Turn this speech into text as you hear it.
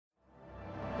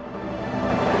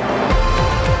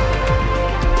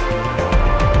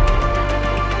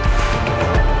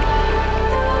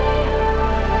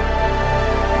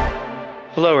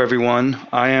Hello, everyone.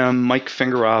 I am Mike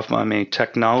Fingeroff. I'm a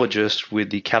technologist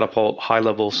with the Catapult High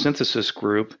Level Synthesis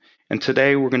Group. And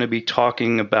today we're going to be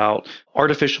talking about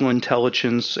artificial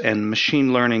intelligence and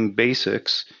machine learning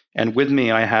basics. And with me,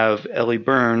 I have Ellie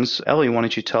Burns. Ellie, why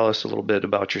don't you tell us a little bit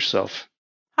about yourself?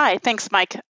 Hi, thanks,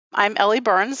 Mike. I'm Ellie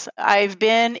Burns. I've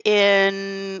been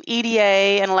in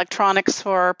EDA and electronics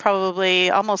for probably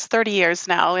almost 30 years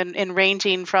now, in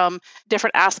ranging from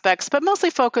different aspects, but mostly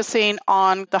focusing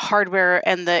on the hardware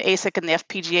and the ASIC and the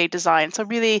FPGA design. So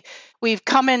really, we've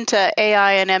come into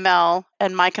AI and ML,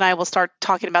 and Mike and I will start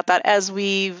talking about that as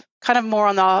we've kind of more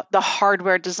on the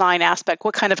hardware design aspect.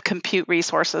 What kind of compute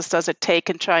resources does it take,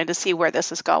 and trying to see where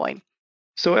this is going.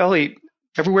 So, Ellie,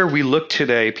 everywhere we look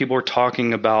today, people are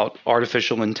talking about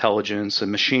artificial intelligence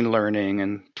and machine learning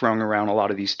and throwing around a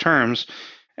lot of these terms.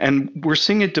 And we're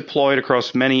seeing it deployed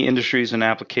across many industries and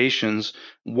applications.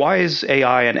 Why is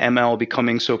AI and ML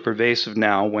becoming so pervasive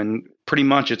now when pretty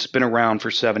much it's been around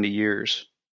for 70 years?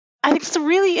 I think it's a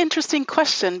really interesting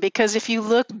question because if you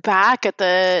look back at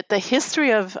the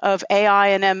history of AI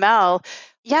and ML,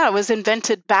 yeah, it was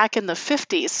invented back in the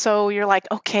 50s. So you're like,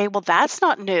 okay, well that's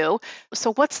not new.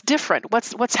 So what's different?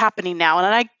 What's happening now? And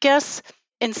I guess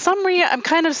in summary, I'm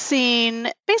kind of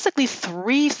seeing basically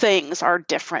three things are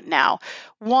different now.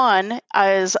 One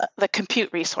is the compute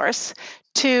resource,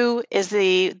 two is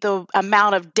the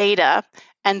amount of data,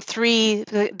 and three,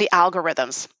 the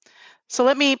algorithms. So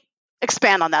let me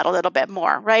expand on that a little bit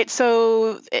more, right?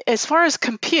 So as far as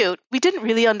compute, we didn't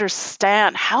really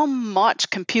understand how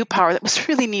much compute power that was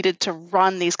really needed to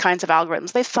run these kinds of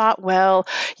algorithms. They thought, well,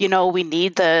 we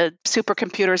need the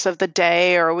supercomputers of the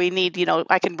day, or we need,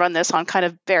 I can run this on kind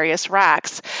of various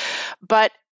racks.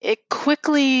 But it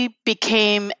quickly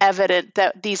became evident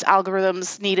that these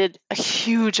algorithms needed a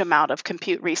huge amount of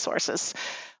compute resources.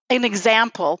 An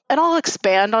example, and I'll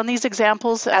expand on these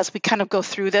examples as we kind of go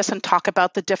through this and talk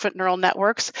about the different neural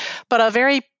networks, but a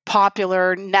very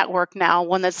popular network now,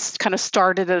 one that's kind of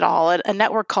started it all, a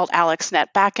network called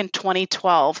AlexNet back in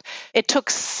 2012. It took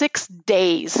 6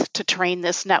 days to train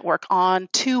this network on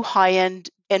 2 high-end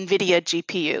NVIDIA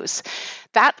GPUs.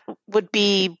 That would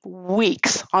be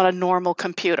weeks on a normal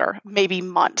computer, maybe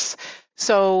months.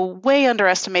 So way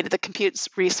underestimated the compute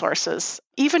resources.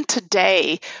 Even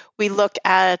today, we look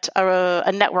at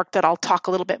a network that I'll talk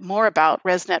a little bit more about,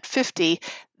 ResNet 50.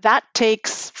 That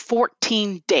takes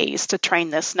 14 days to train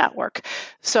this network.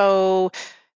 So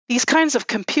these kinds of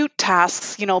compute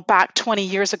tasks, back 20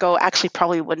 years ago, actually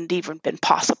probably wouldn't even been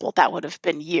possible. That would have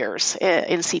been years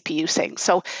in CPU things.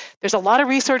 So there's a lot of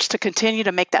research to continue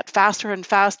to make that faster and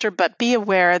faster, but be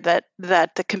aware that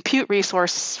the compute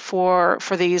resource for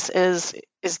these is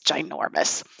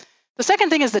ginormous. The second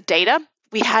thing is the data.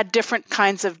 We had different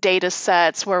kinds of data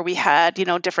sets where we had,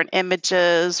 different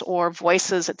images or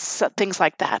voices, things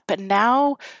like that. But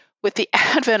now, with the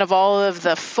advent of all of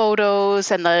the photos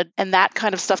and that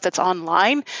kind of stuff that's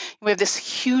online, we have this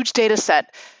huge data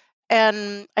set.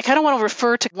 And I kind of want to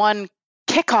refer to one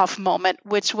kickoff moment,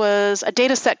 which was a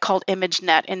data set called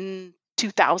ImageNet in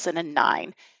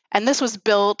 2009. And this was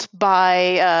built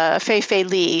by Fei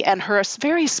Li and her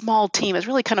very small team. It's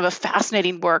really kind of a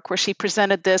fascinating work where she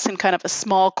presented this in kind of a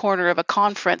small corner of a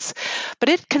conference. But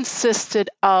it consisted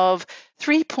of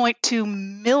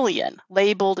 3.2 million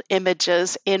labeled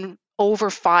images in over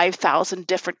 5,000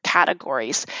 different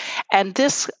categories. And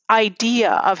this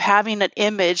idea of having an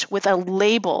image with a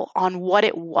label on what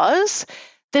it was,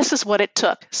 this is what it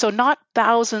took. So not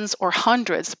thousands or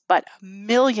hundreds, but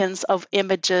millions of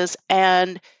images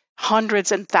and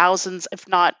hundreds and thousands, if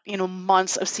not,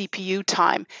 months of CPU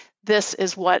time. This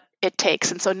is what it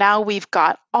takes. And so now we've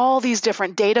got all these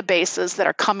different databases that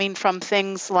are coming from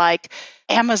things like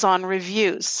Amazon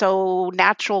reviews. So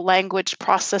natural language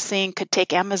processing could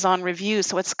take Amazon reviews.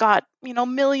 So it's got,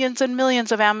 millions and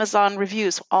millions of Amazon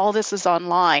reviews. All this is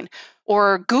online.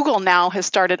 Or Google now has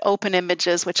started Open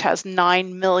Images, which has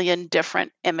 9 million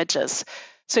different images.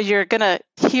 So you're going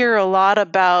to hear a lot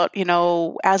about,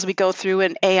 as we go through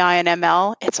in AI and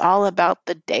ML, it's all about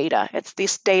the data.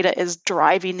 This data is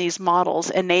driving these models,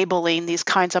 enabling these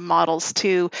kinds of models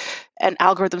and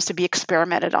algorithms to be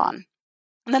experimented on.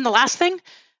 And then the last thing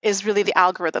is really the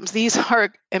algorithms. These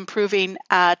are improving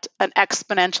at an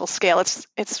exponential scale.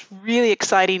 It's really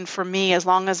exciting for me, as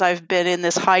long as I've been in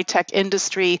this high-tech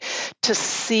industry, to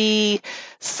see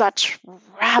such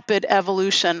rapid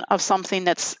evolution of something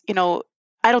that's,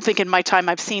 I don't think in my time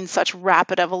I've seen such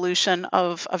rapid evolution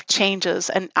of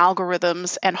changes and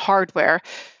algorithms and hardware.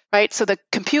 right? So the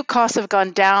compute costs have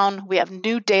gone down, we have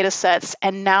new data sets,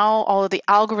 and now all of the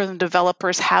algorithm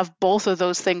developers have both of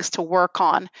those things to work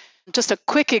on. Just a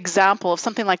quick example of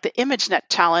something like the ImageNet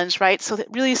challenge, right? So it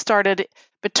really started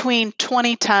between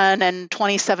 2010 and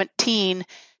 2017.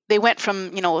 They went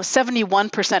from,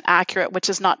 71% accurate, which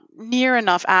is not near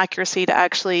enough accuracy to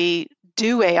actually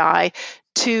do AI,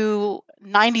 to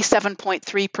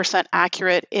 97.3%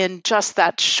 accurate in just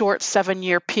that short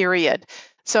 7-year period.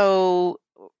 So,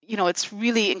 it's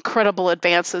really incredible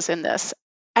advances in this.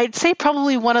 I'd say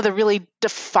probably one of the really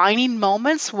defining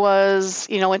moments was,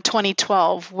 in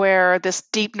 2012, where this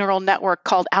deep neural network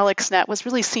called AlexNet was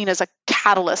really seen as a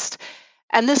catalyst.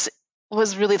 And this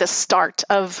was really the start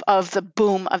of the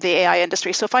boom of the AI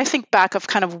industry. So if I think back of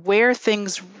kind of where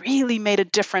things really made a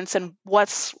difference and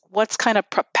what's kind of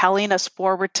propelling us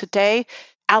forward today,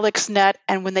 AlexNet,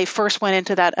 and when they first went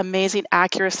into that amazing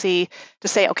accuracy to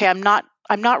say, okay, I'm not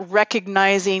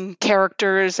recognizing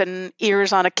characters and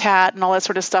ears on a cat and all that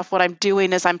sort of stuff. What I'm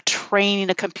doing is I'm training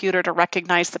a computer to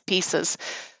recognize the pieces.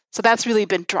 So that's really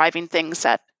been driving things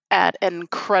at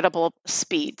incredible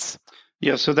speeds.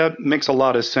 Yeah, so that makes a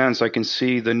lot of sense. I can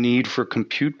see the need for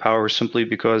compute power simply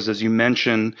because, as you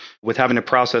mentioned, with having to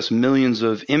process millions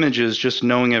of images, just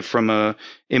knowing it from a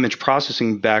image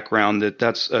processing background,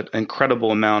 that's an incredible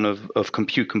amount of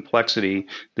compute complexity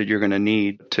that you're going to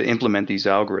need to implement these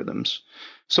algorithms.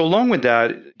 So along with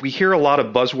that, we hear a lot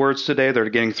of buzzwords today that are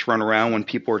getting thrown around when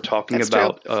people are talking That's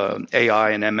about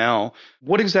AI and ML.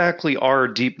 What exactly are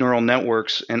deep neural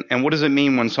networks, and what does it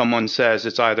mean when someone says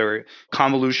it's either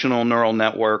convolutional neural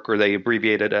network, or they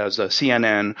abbreviate it as a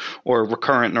CNN, or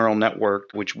recurrent neural network,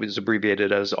 which was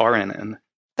abbreviated as RNN?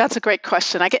 That's a great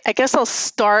question. I guess I'll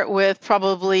start with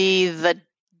probably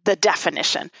the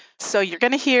definition. So you're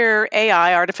going to hear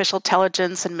AI, artificial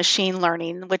intelligence, and machine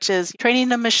learning, which is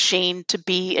training a machine to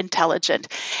be intelligent.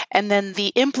 And then the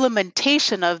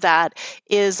implementation of that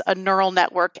is a neural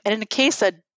network. And in the case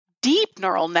of deep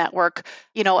neural network,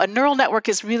 a neural network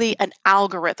is really an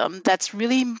algorithm that's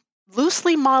really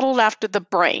loosely modeled after the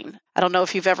brain. I don't know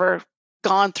if you've ever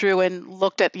gone through and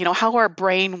looked at, how our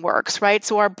brain works, right?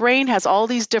 So our brain has all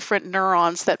these different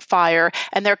neurons that fire,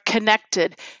 and they're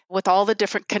connected with all the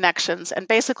different connections. And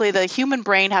basically the human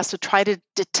brain has to try to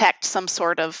detect some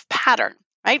sort of pattern,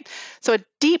 right? So a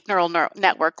deep neural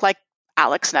network like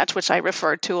AlexNet, which I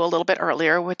referred to a little bit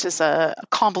earlier, which is a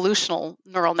convolutional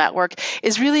neural network,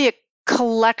 is really a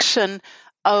collection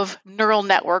of neural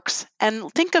networks.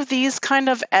 And think of these kind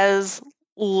of as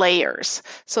layers.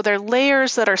 So they're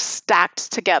layers that are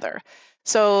stacked together.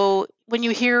 So when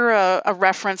you hear a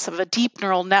reference of a deep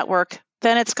neural network,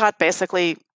 then it's got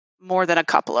basically more than a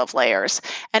couple of layers.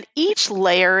 And each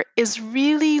layer is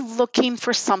really looking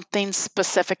for something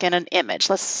specific in an image.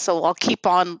 So I'll keep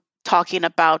on talking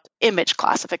about image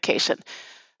classification.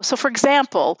 So for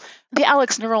example, the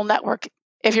Alex neural network,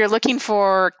 if you're looking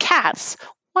for cats,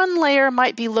 one layer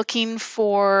might be looking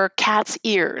for cat's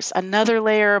ears. Another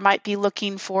layer might be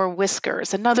looking for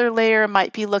whiskers. Another layer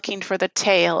might be looking for the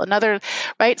tail.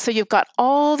 Right? So you've got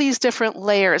all these different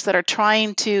layers that are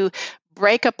trying to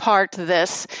break apart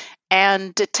this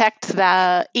and detect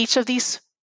each of these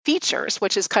features,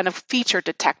 which is kind of feature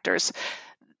detectors.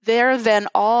 They're then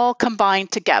all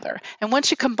combined together. And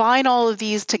once you combine all of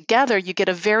these together, you get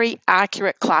a very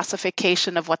accurate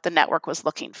classification of what the network was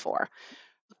looking for.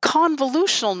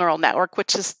 Convolutional neural network,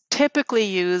 which is typically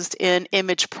used in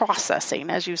image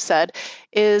processing, as you said,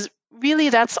 is really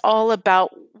that's all about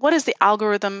what is the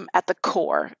algorithm at the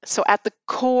core. So at the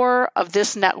core of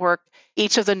this network,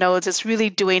 each of the nodes is really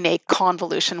doing a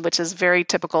convolution, which is very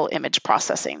typical image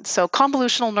processing. So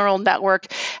convolutional neural network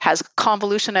has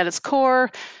convolution at its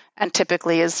core and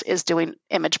typically is doing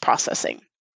image processing.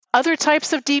 Other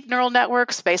types of deep neural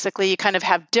networks, basically, you kind of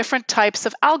have different types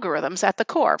of algorithms at the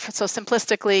core. So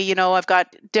simplistically, I've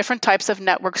got different types of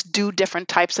networks do different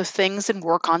types of things and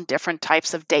work on different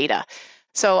types of data.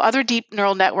 So other deep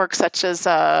neural networks, such as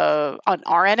an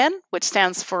RNN, which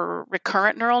stands for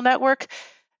recurrent neural network,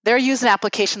 they're used in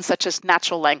applications such as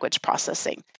natural language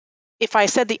processing. If I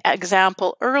said the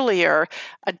example earlier,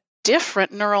 a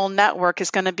different neural network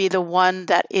is going to be the one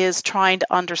that is trying to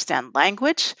understand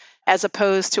language, as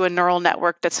opposed to a neural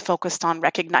network that's focused on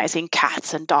recognizing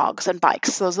cats and dogs and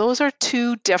bikes. So those are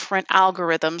two different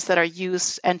algorithms that are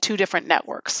used and two different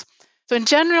networks. So in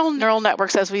general, neural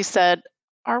networks, as we said,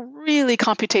 are really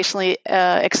computationally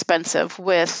expensive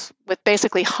with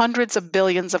basically hundreds of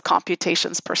billions of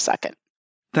computations per second.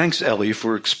 Thanks, Ellie,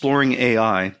 for exploring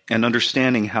AI and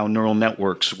understanding how neural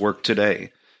networks work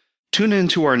today. Tune in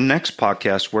to our next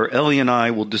podcast where Ellie and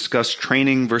I will discuss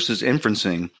training versus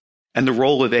inferencing and the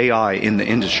role of AI in the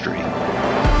industry.